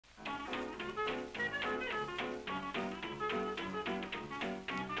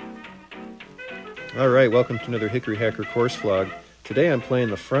Alright, welcome to another Hickory Hacker course vlog. Today I'm playing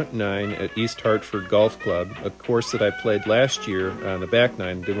the front nine at East Hartford Golf Club, a course that I played last year on the back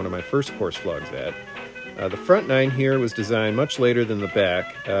nine and did one of my first course vlogs at. The front nine here was designed much later than the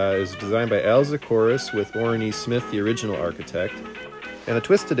back. It was designed by Al Zakoris with Warren E. Smith, the original architect. And the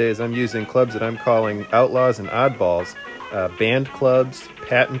twist today is I'm using clubs that I'm calling Outlaws and Oddballs, band clubs,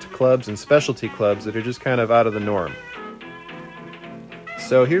 patent clubs, and specialty clubs that are just kind of out of the norm.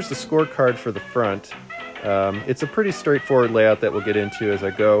 So here's the scorecard for the front. It's a pretty straightforward layout that we'll get into as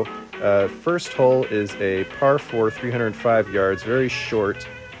I go. First hole is a par 4, 305 yards, very short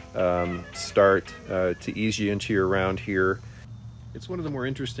start to ease you into your round here. It's one of the more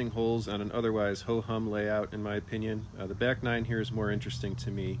interesting holes on an otherwise ho-hum layout in my opinion. The back nine here is more interesting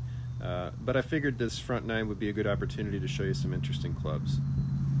to me, but I figured this front nine would be a good opportunity to show you some interesting clubs.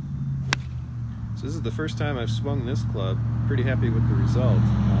 So this is the first time I've swung this club. Pretty happy with the result.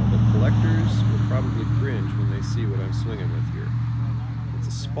 The collectors will probably cringe when they see what I'm swinging with here. It's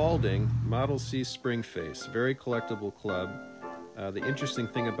a Spalding Model C spring face, very collectible club. The interesting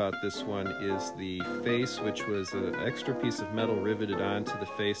thing about this one is the face, which was an extra piece of metal riveted onto the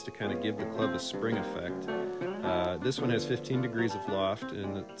face to kind of give the club a spring effect. This one has 15 degrees of loft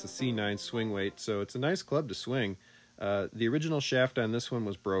and it's a C9 swing weight, so it's a nice club to swing. The original shaft on this one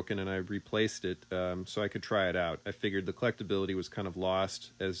was broken and I replaced it so I could try it out. I figured the collectability was kind of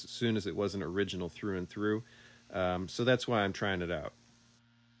lost as soon as it wasn't original through and through, so that's why I'm trying it out.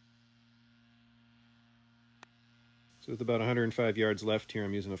 So with about 105 yards left here,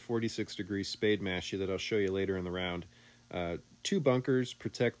 I'm using a 46-degree spade mashie that I'll show you later in the round. Two bunkers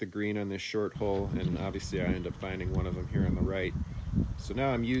protect the green on this short hole, and obviously I end up finding one of them here on the right. So now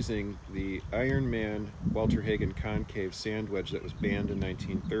I'm using the Iron Man Walter Hagen concave sand wedge that was banned in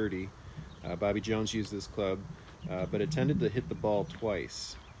 1930. Bobby Jones used this club, but it tended to hit the ball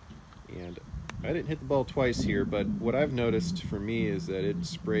twice. And I didn't hit the ball twice here, but what I've noticed for me is that it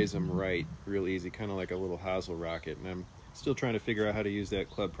sprays them right real easy, kind of like a little hosel rocket, and I'm still trying to figure out how to use that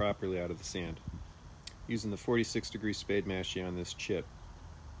club properly out of the sand. Using the 46-degree spade mashie on this chip.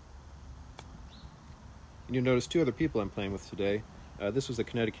 And you'll notice two other people I'm playing with today. This was a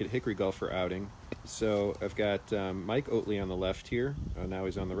Connecticut Hickory golfer outing. So I've got Mike Oatley on the left here. Now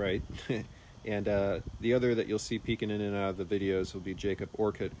he's on the right. And the other that you'll see peeking in and out of the videos will be Jacob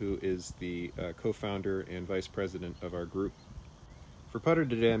Orcutt, who is the co-founder and vice president of our group. For putter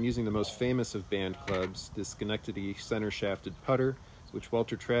today, I'm using the most famous of band clubs, this Schenectady center-shafted putter, which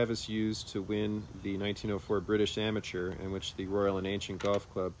Walter Travis used to win the 1904 British Amateur, and which the Royal and Ancient Golf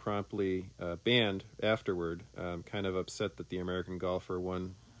Club promptly banned afterward, kind of upset that the American golfer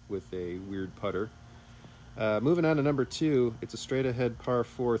won with a weird putter. Moving on to number two, it's a straight-ahead par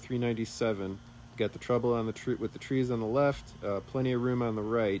 4, 397. Got the trouble on with the trees on the left, plenty of room on the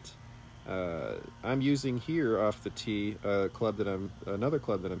right. I'm using here off the tee another club that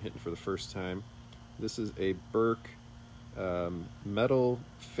I'm hitting for the first time. This is a Burke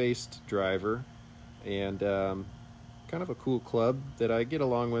metal-faced driver, and kind of a cool club that I get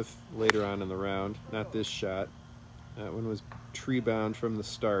along with later on in the round. Not this shot. That one was tree-bound from the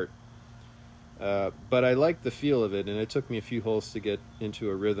start. But I like the feel of it, and it took me a few holes to get into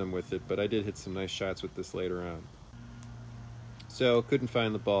a rhythm with it, but I did hit some nice shots with this later on. So, couldn't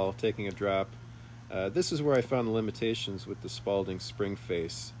find the ball, taking a drop. This is where I found the limitations with the Spalding spring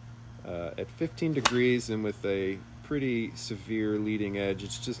face. At 15 degrees and with a pretty severe leading edge,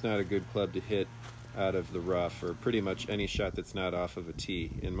 it's just not a good club to hit out of the rough, or pretty much any shot that's not off of a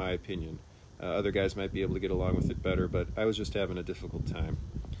tee, in my opinion. Other guys might be able to get along with it better, but I was just having a difficult time.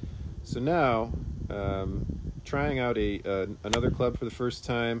 So now, trying out another club for the first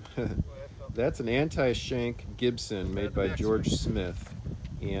time. That's an Anti-Shank Gibson made by George Smith,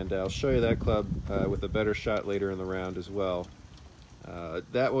 and I'll show you that club with a better shot later in the round as well.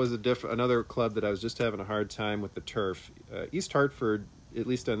 That was another club that I was just having a hard time with the turf. East Hartford, at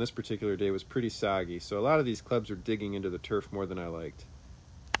least on this particular day, was pretty soggy, so a lot of these clubs were digging into the turf more than I liked.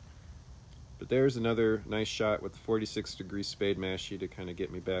 But there's another nice shot with the 46-degree spade mashie to kind of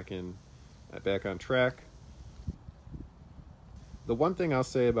get me back on track. The one thing I'll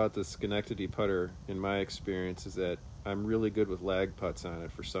say about the Schenectady putter, in my experience, is that I'm really good with lag putts on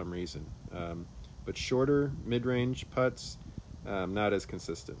it for some reason. But shorter, mid-range putts, not as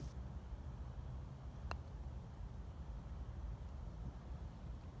consistent.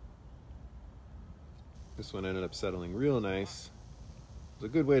 This one ended up settling real nice. It was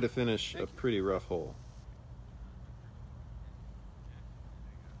a good way to finish a pretty rough hole.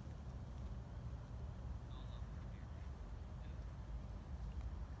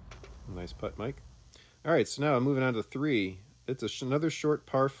 Nice putt, Mike. All right, so now I'm moving on to three. It's another short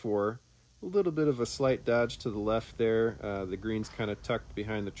par 4. A little bit of a slight dodge to the left there. The green's kind of tucked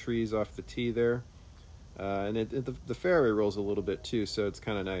behind the trees off the tee there. And the fairway rolls a little bit too, so it's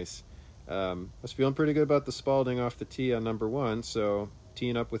kind of nice. I was feeling pretty good about the Spalding off the tee on number 1, so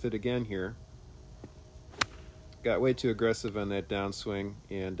teeing up with it again here. Got way too aggressive on that downswing,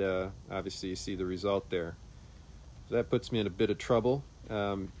 and obviously you see the result there. So that puts me in a bit of trouble,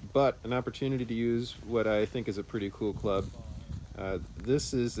 but an opportunity to use what I think is a pretty cool club.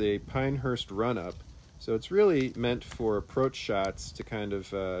 This is a Pinehurst run-up, so it's really meant for approach shots to kind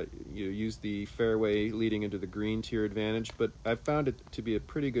of use the fairway leading into the green to your advantage, but I've found it to be a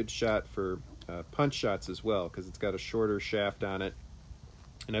pretty good shot for punch shots as well, because it's got a shorter shaft on it,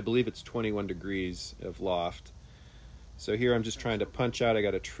 and I believe it's 21 degrees of loft. So here I'm just trying to punch out. I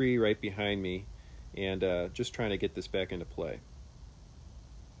got a tree right behind me, and just trying to get this back into play.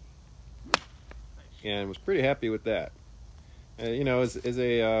 And was pretty happy with that. You know, as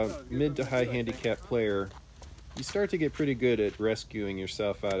a mid to high handicap player, you start to get pretty good at rescuing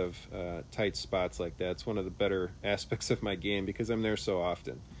yourself out of tight spots like that. It's one of the better aspects of my game because I'm there so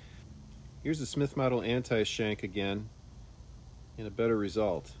often. Here's the Smith Model Anti-Shank again, and a better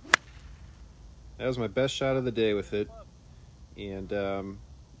result. That was my best shot of the day with it, and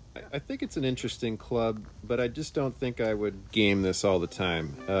I think it's an interesting club, but I just don't think I would game this all the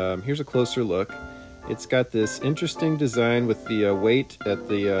time. Here's a closer look. It's got this interesting design with the weight at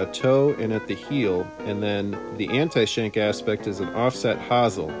the toe and at the heel, and then the anti-shank aspect is an offset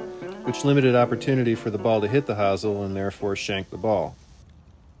hosel, which limited opportunity for the ball to hit the hosel and therefore shank the ball.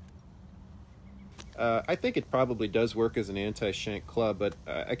 I think it probably does work as an anti-shank club, but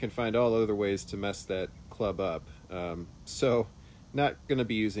I can find all other ways to mess that club up, so not going to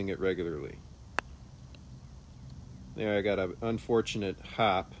be using it regularly. There, I got an unfortunate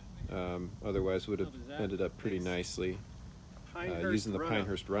hop. Otherwise would have ended up pretty nicely. Using the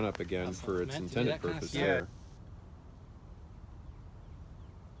Pinehurst run-up again for its intended purpose there.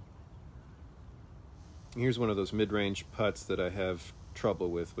 Here's one of those mid-range putts that I have trouble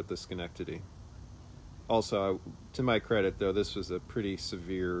with the Schenectady. Also, to my credit though, this was a pretty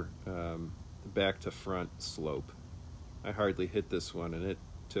severe back to front slope. I hardly hit this one and it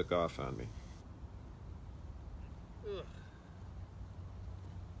took off on me. Ugh.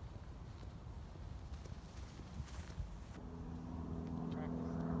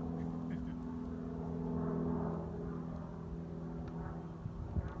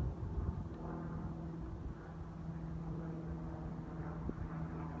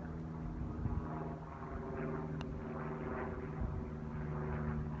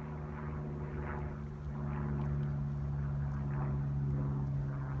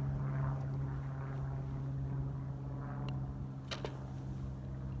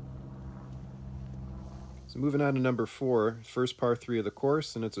 So moving on to number 4, first par 3 of the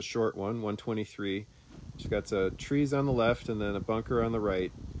course, and it's a short one, 123. It's got trees on the left and then a bunker on the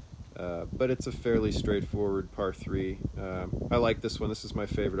right, but it's a fairly straightforward par 3. I like this one. This is my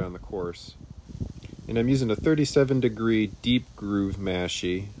favorite on the course. And I'm using a 37-degree deep groove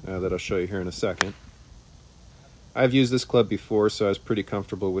mashie that I'll show you here in a second. I've used this club before, so I was pretty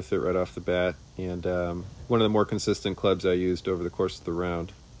comfortable with it right off the bat, and one of the more consistent clubs I used over the course of the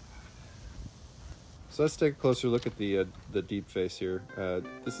round. So let's take a closer look at the deep face here.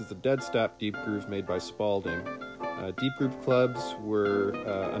 This is the Dedstop deep groove made by Spalding. Deep groove clubs were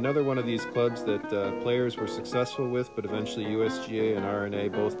another one of these clubs that players were successful with, but eventually USGA and R&A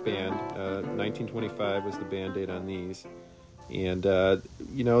both banned. 1925 was the ban date on these. And,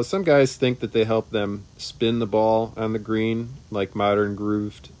 you know, some guys think that they help them spin the ball on the green like modern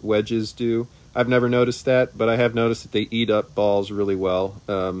grooved wedges do. I've never noticed that, but I have noticed that they eat up balls really well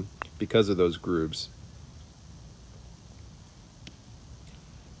because of those grooves.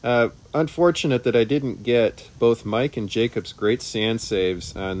 Unfortunate that I didn't get both Mike and Jacob's great sand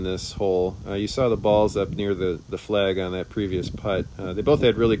saves on this hole. You saw the balls up near the flag on that previous putt. They both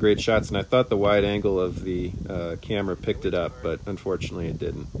had really great shots, and I thought the wide angle of the camera picked it up, but unfortunately it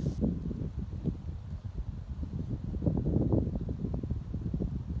didn't.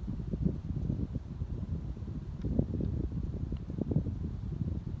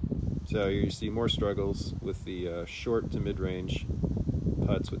 So you see more struggles with the short to mid-range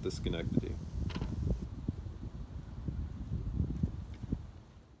putts with the Schenectady.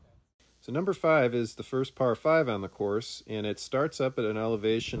 So number 5 is the first par 5 on the course, and it starts up at an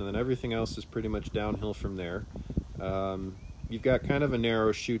elevation and then everything else is pretty much downhill from there. You've got kind of a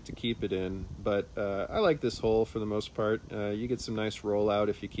narrow chute to keep it in, but I like this hole for the most part. You get some nice rollout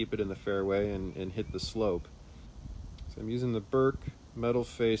if you keep it in the fairway and hit the slope. So I'm using the Burke metal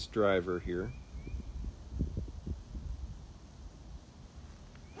face driver here.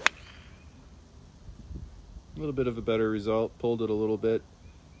 little bit of a better result, pulled it a little bit,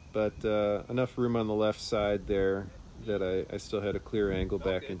 but enough room on the left side there that I still had a clear angle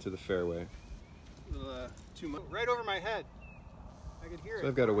back into the fairway. Too much. Right over my head. I could hear it. So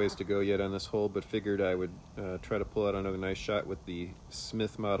I've got a ways to go yet on this hole, but figured I would try to pull out another nice shot with the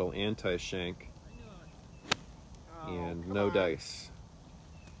Smith Model Anti-Shank. And no dice.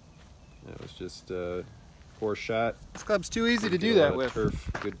 That was just a poor shot. This club's too easy to do that with.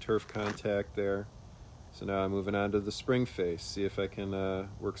 Good turf contact there. So now I'm moving on to the spring face. See if I can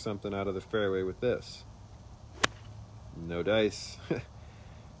work something out of the fairway with this. No dice.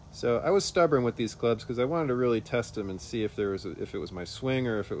 So I was stubborn with these clubs because I wanted to really test them and see if if it was my swing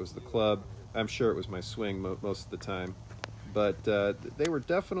or if it was the club. I'm sure it was my swing most of the time. But they were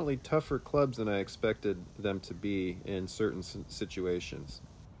definitely tougher clubs than I expected them to be in certain situations.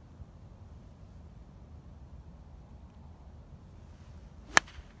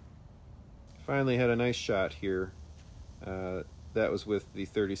 Finally had a nice shot here. That was with the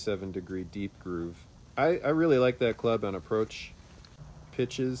 37-degree deep groove. I really like that club on approach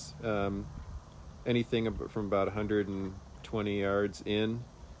pitches. Anything from about 120 yards in,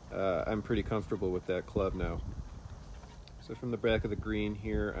 I'm pretty comfortable with that club now. So from the back of the green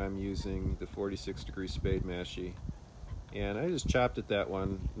here, I'm using the 46-degree spade mashie, and I just chopped at that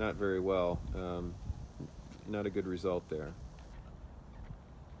one not very well. Not a good result there.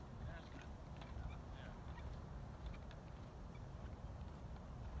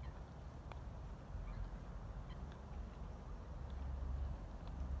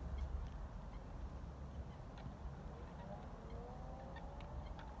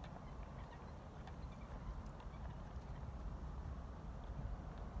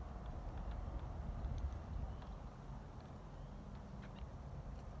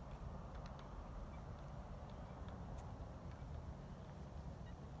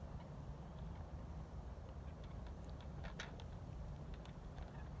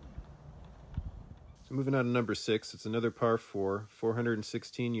 Moving on to number 6, it's another par 4,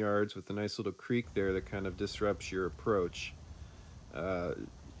 416 yards with a nice little creek there that kind of disrupts your approach.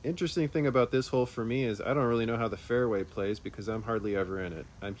 Interesting thing about this hole for me is I don't really know how the fairway plays because I'm hardly ever in it.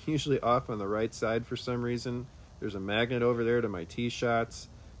 I'm usually off on the right side for some reason. There's a magnet over there to my tee shots,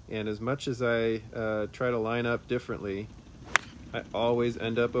 and as much as I try to line up differently, I always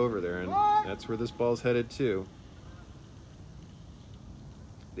end up over there, and that's where this ball's headed too.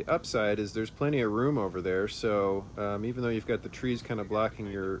 The upside is there's plenty of room over there, so even though you've got the trees kind of blocking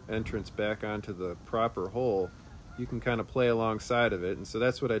your entrance back onto the proper hole, you can kind of play alongside of it, and so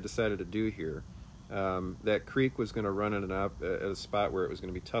that's what I decided to do here. That creek was going to run in and up at a spot where it was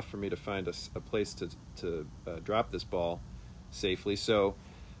going to be tough for me to find a place to drop this ball safely, so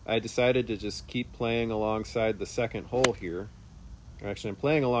I decided to just keep playing alongside the second hole here. Actually, I'm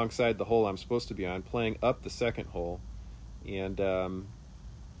playing alongside the hole I'm supposed to be on, playing up the second hole, and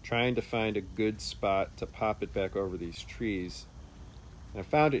trying to find a good spot to pop it back over these trees. And I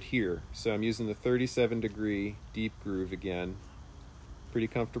found it here, so I'm using the 37-degree deep groove again. Pretty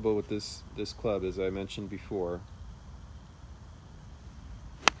comfortable with this club, as I mentioned before.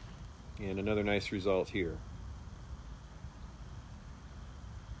 And another nice result here.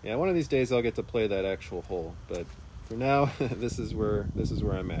 Yeah, one of these days I'll get to play that actual hole, but for now, this is where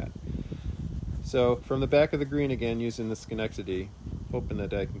I'm at. So from the back of the green again, using the Schenectady, hoping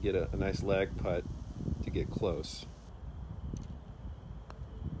that I can get a nice lag putt to get close.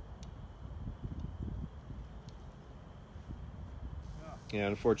 Yeah,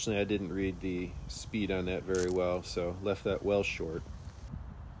 unfortunately I didn't read the speed on that very well, so left that well short.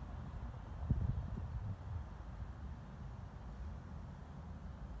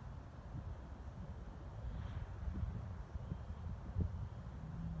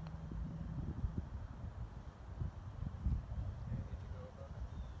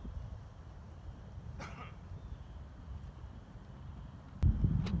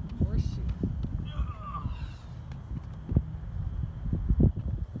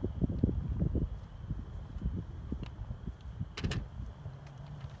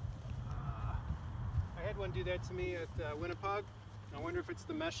 One do that to me at Winnipeg. I wonder if it's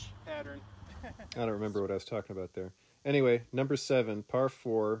the mesh pattern. I don't remember what I was talking about there. Anyway, number 7, par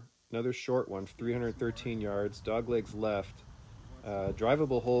 4, another short one, 313 yards, doglegs left.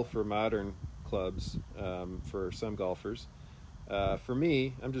 Drivable hole for modern clubs, for some golfers. For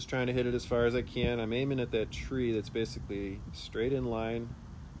me, I'm just trying to hit it as far as I can. I'm aiming at that tree that's basically straight in line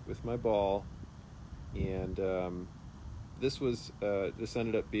with my ball, and this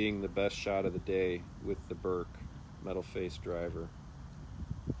ended up being the best shot of the day with the Burke metal face driver.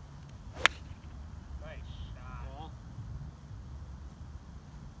 Nice shot.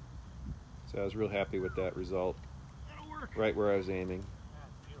 So I was real happy with that result. Right where I was aiming.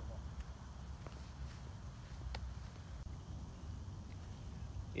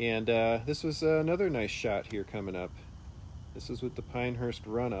 And this was another nice shot here coming up. This was with the Pinehurst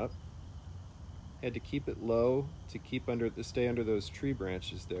run-up. Had to keep it low to stay under those tree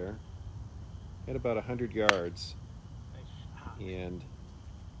branches there. Had about 100 yards. And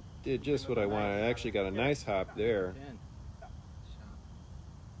did just what I wanted. I actually got a nice hop there.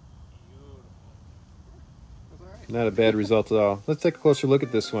 Not a bad result at all. Let's take a closer look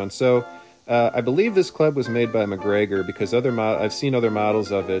at this one. So I believe this club was made by McGregor because I've seen other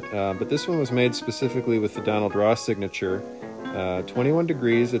models of it, but this one was made specifically with the Donald Ross signature. 21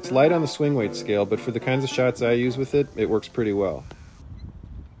 degrees. It's light on the swing weight scale, but for the kinds of shots I use with it, it works pretty well.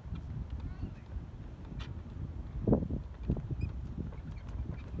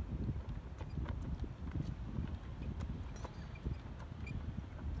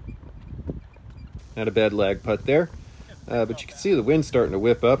 Not a bad lag putt there, but you can see the wind starting to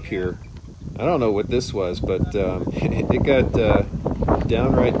whip up here. I don't know what this was, but it got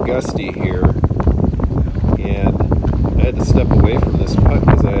downright gusty here, and I had to step away from this putt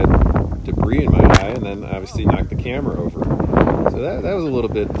because I had debris in my eye, and then obviously knocked the camera over. So that was a little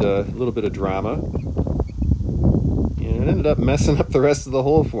bit of drama, and it ended up messing up the rest of the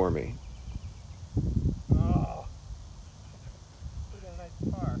hole for me.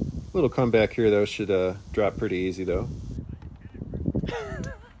 Little comeback here though should drop pretty easy though.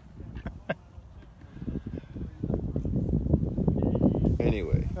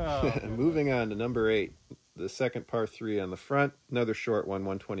 Anyway, moving on to number 8, the second par 3 on the front, another short one,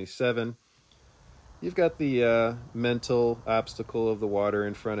 127. You've got the mental obstacle of the water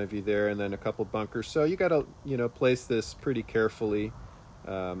in front of you there, and then a couple bunkers. So you got to place this pretty carefully.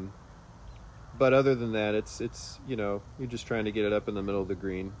 But other than that, it's you're just trying to get it up in the middle of the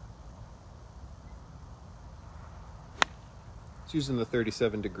green. It's using the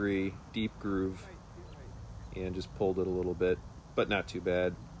 37-degree deep groove and just pulled it a little bit, but not too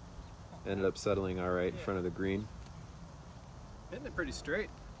bad. Ended up settling all right in front of the green. Hitting it pretty straight.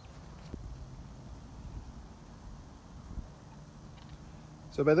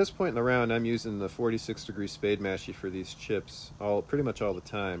 So by this point in the round, I'm using the 46-degree spade mashie for these chips pretty much all the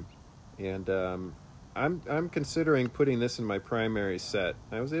time. And I'm considering putting this in my primary set.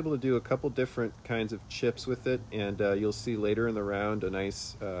 I was able to do a couple different kinds of chips with it, and you'll see later in the round a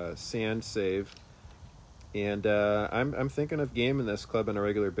nice sand save. And I'm thinking of gaming this club on a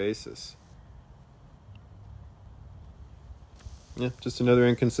regular basis. Yeah, just another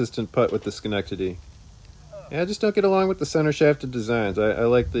inconsistent putt with the Schenectady. Yeah, I just don't get along with the center shafted designs. I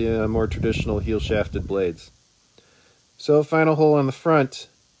like the more traditional heel shafted blades. So final hole on the front.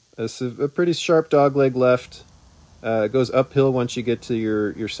 It's a pretty sharp dogleg left. It goes uphill once you get to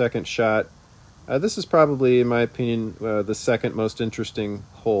your second shot. This is probably, in my opinion, the second most interesting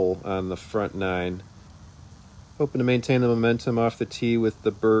hole on the front 9. Hoping to maintain the momentum off the tee with the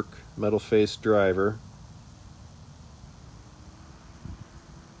Burke metal face driver.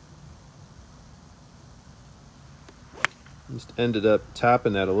 Just ended up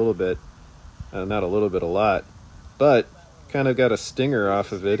topping that a little bit. Not a little bit, a lot. But kind of got a stinger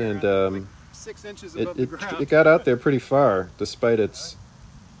off of it, and like 6 inches above the ground. It got out there pretty far despite its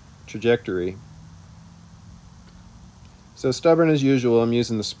trajectory. So stubborn as usual, I'm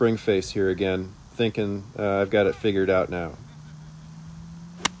using the spring face here again, thinking I've got it figured out now,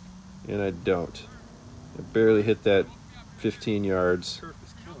 and I don't. I barely hit that 15 yards.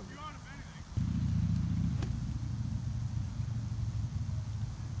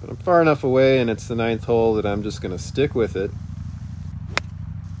 But I'm far enough away, and it's the 9th hole, that I'm just going to stick with it.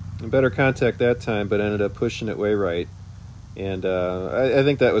 Better contact that time, but ended up pushing it way right. And I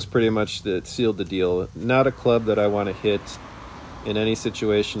think that was pretty much that sealed the deal. Not a club that I want to hit in any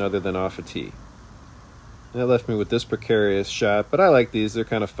situation other than off a tee. And that left me with this precarious shot, but I like these. They're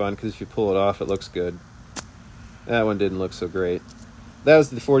kind of fun because if you pull it off, it looks good. That one didn't look so great. That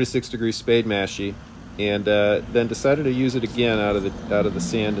was the 46-degree spade mashie. And then decided to use it again out of the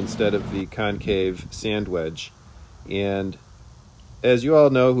sand instead of the concave sand wedge. And as you all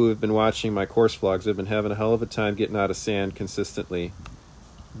know who have been watching my course vlogs, I've been having a hell of a time getting out of sand consistently.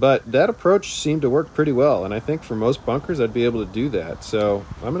 But that approach seemed to work pretty well, and I think for most bunkers I'd be able to do that. So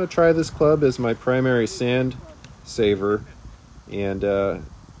I'm going to try this club as my primary sand saver, and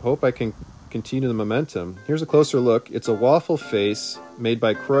hope I can continue the momentum. Here's a closer look. It's a waffle face made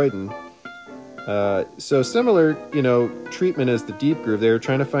by Croydon. So similar, treatment as the deep groove. They were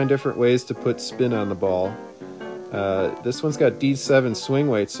trying to find different ways to put spin on the ball. This one's got D7 swing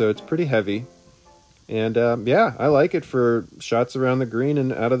weight, so it's pretty heavy. And yeah, I like it for shots around the green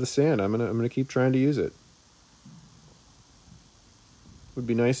and out of the sand. I'm gonna keep trying to use it. Would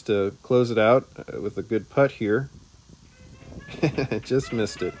be nice to close it out with a good putt here. Just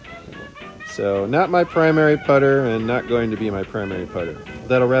missed it. So not my primary putter and not going to be my primary putter.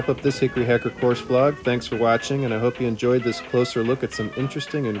 That'll wrap up this Hickory Hacker course vlog. Thanks for watching, and I hope you enjoyed this closer look at some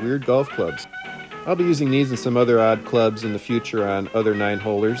interesting and weird golf clubs. I'll be using these and some other odd clubs in the future on other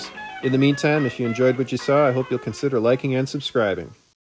 9-holers. In the meantime, if you enjoyed what you saw, I hope you'll consider liking and subscribing.